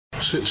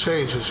shit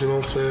changes, you know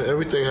what I'm saying?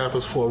 Everything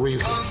happens for a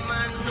reason.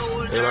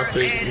 And I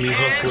think me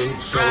hustling,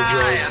 selling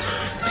drugs,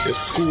 it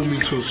schooled me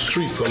to the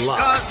streets a lot. You know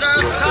what I'm saying?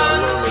 I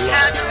learned a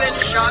lot. You know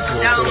what I'm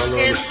saying? I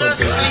learned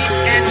something you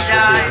can't do,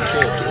 something you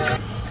can't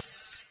do.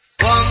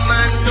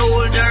 Woman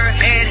hold her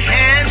head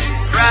and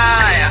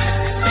cry,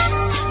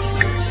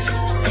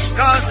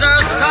 'cause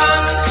her son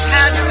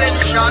had been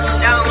shot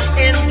down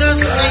in the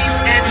streets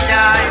and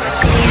died.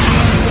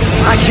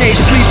 I can't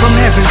sleep, I'm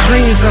having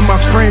dreams of my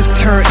friends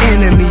turn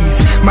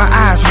enemies. My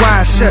eyes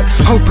wide shut,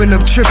 hoping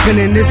I'm tripping,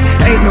 and this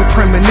ain't no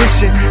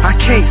premonition. I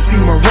can't see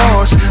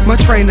mirage, my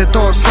train of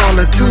thought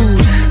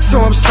solitude. So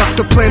I'm stuck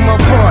to play my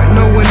part,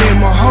 knowing in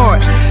my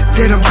heart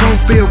that I'm gon'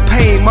 feel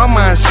pain. My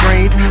mind's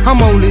strained,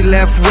 I'm only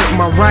left with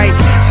my right.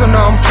 So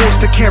now I'm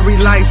forced to carry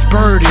life's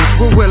burdens.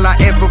 Where will I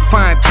ever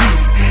find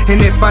peace?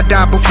 And if I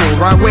die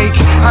before I wake,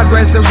 I'd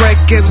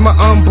resurrect as my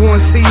unborn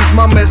sees.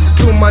 My message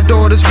to my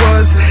daughters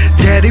was,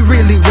 Daddy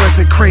really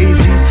wasn't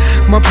crazy.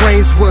 My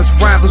brains was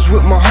rivals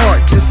with my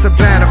heart, just a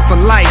battle for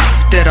life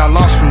that I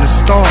lost from the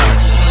start.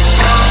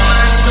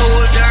 Woman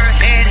hold her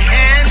head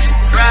and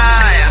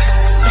cry,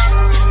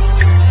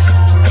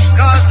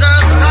 'cause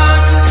her son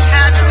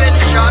had been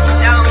shot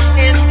down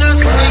in the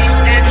streets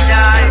and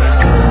died.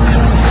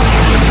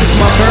 Since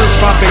my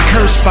birth I've been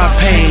cursed by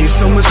pain.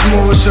 So much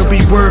more shall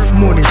be worth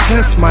more than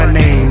just my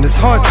name. It's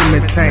hard to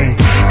maintain,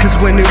 'cause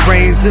when it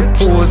rains it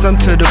pours. I'm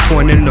to the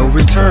point of no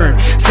return,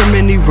 so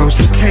many roads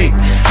to take.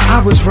 I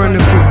was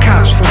running from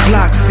cops for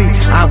blocks, see,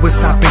 I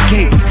was hopping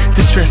gates.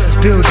 The stress is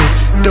building,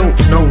 don't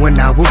know when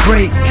I will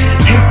break.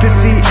 Hate to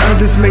see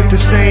others make the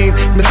same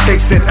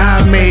mistakes that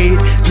I made.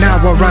 Now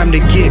I rhyme to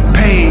get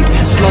paid,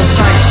 floss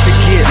ice to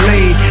get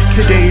laid.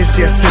 Today is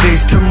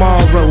yesterday's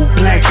tomorrow.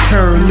 Blacks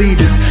turn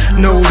leaders,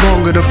 no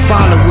longer the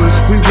followers.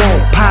 We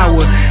want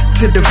power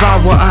to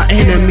devour our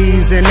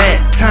enemies, and at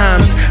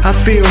times I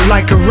feel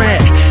like a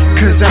rat,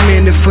 'cause I'm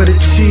in it for the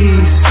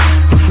cheese.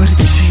 For the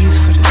cheese,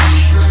 for the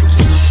cheese, for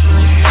the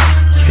cheese.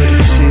 For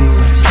the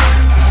cheese,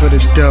 for the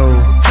dough,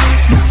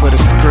 for the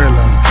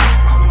skrilla.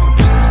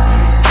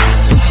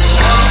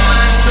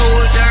 Woman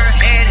hold her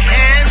head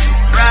and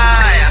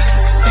cry,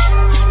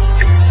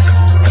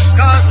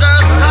 'cause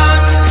her son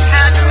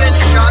had been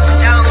shot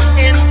down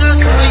in the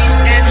streets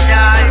and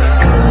died.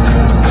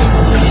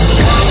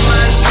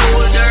 Woman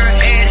hold her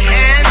head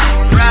and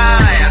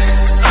cry,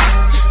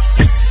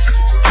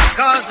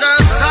 'cause her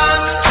son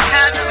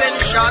had been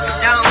shot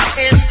down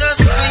in the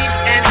streets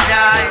and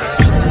died.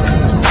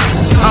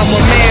 I'm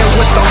a man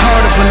with the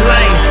heart of a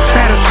lion,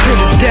 battles to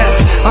the death.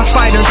 I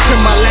fight until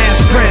my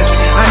last breath.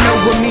 I know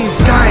what means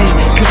dying,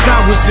 'cause I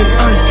was an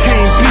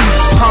untamed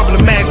beast.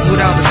 Problematic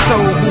without a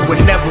soul who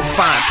would never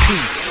find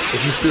peace.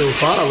 If you feel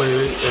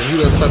violated and you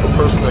that type of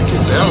person that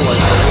get down like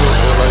that, you know what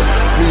I'm saying? Like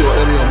me or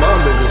any of my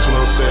niggas, you know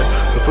what I'm saying?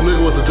 If a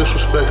nigga was to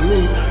disrespect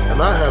me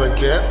and I had a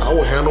gap, I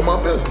would handle my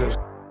business.